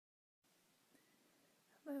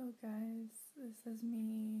Hello guys, this is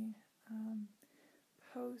me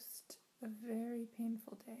post a very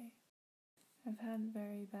painful day. I've had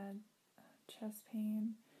very bad chest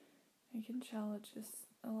pain. I can tell it's just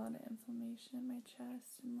a lot of inflammation in my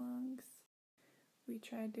chest and lungs. We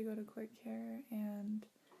tried to go to quick care and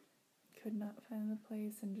could not find the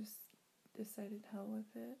place and just decided hell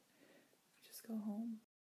with it. Just go home.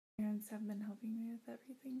 Parents have been helping me with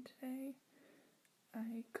everything today.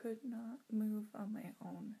 I could not move on my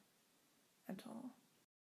own at all.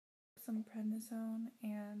 Some prednisone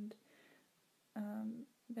and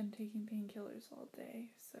been taking painkillers all day,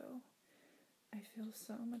 so I feel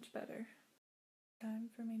so much better. Time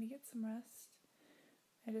for me to get some rest.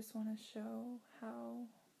 I just want to show how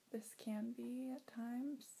this can be at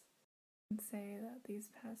times and say that these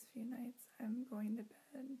past few nights I'm going to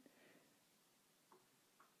bed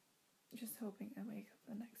just hoping I wake up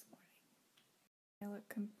the next morning. I look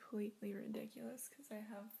completely ridiculous because I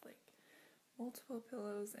have like multiple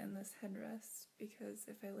pillows and this headrest because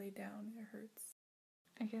if I lay down it hurts.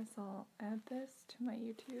 I guess I'll add this to my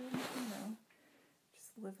YouTube,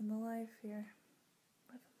 just living the life here.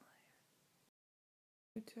 Living life.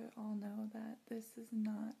 Good to all know that this is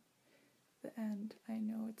not the end. I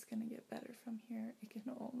know it's going to get better from here. It can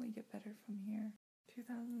only get better from here.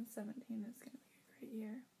 2017 is going to be a great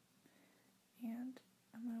year. And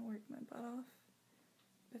I'm going to work my butt off,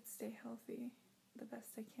 but stay healthy the best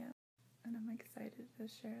I can. And I'm excited to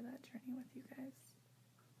share that journey with you guys.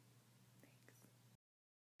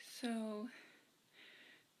 Thanks. So,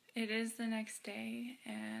 it is the next day,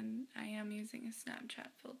 and I am using a Snapchat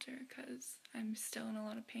filter because I'm still in a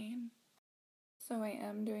lot of pain. So I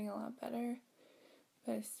am doing a lot better,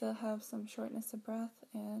 but I still have some shortness of breath,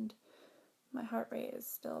 and my heart rate is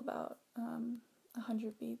still about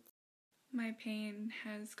 100 beats. My pain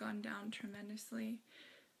has gone down tremendously,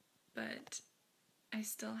 but I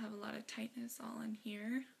still have a lot of tightness all in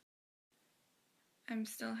here. I'm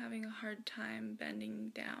still having a hard time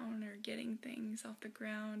bending down or getting things off the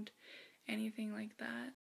ground, anything like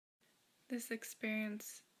that. This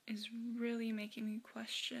experience is really making me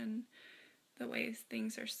question the ways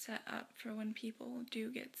things are set up for when people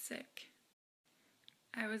do get sick.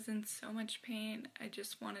 I was in so much pain, I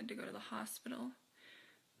just wanted to go to the hospital,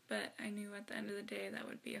 but I knew at the end of the day that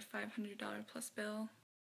would be a $500 plus bill.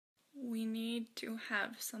 We need to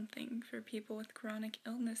have something for people with chronic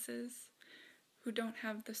illnesses who don't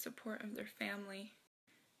have the support of their family.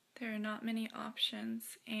 There are not many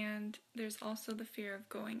options, and there's also the fear of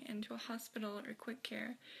going into a hospital or quick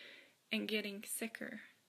care and getting sicker.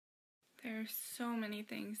 There are so many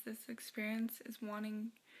things this experience is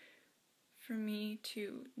wanting for me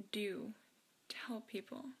to do to help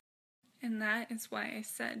people. And that is why I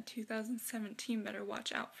said 2017 better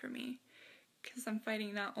watch out for me, because I'm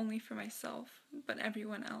fighting not only for myself, but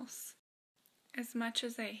everyone else. As much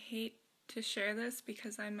as I hate to share this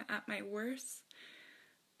because I'm at my worst,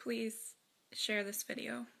 please share this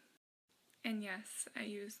video. And yes, I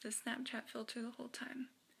used a Snapchat filter the whole time.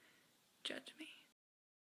 Judge me.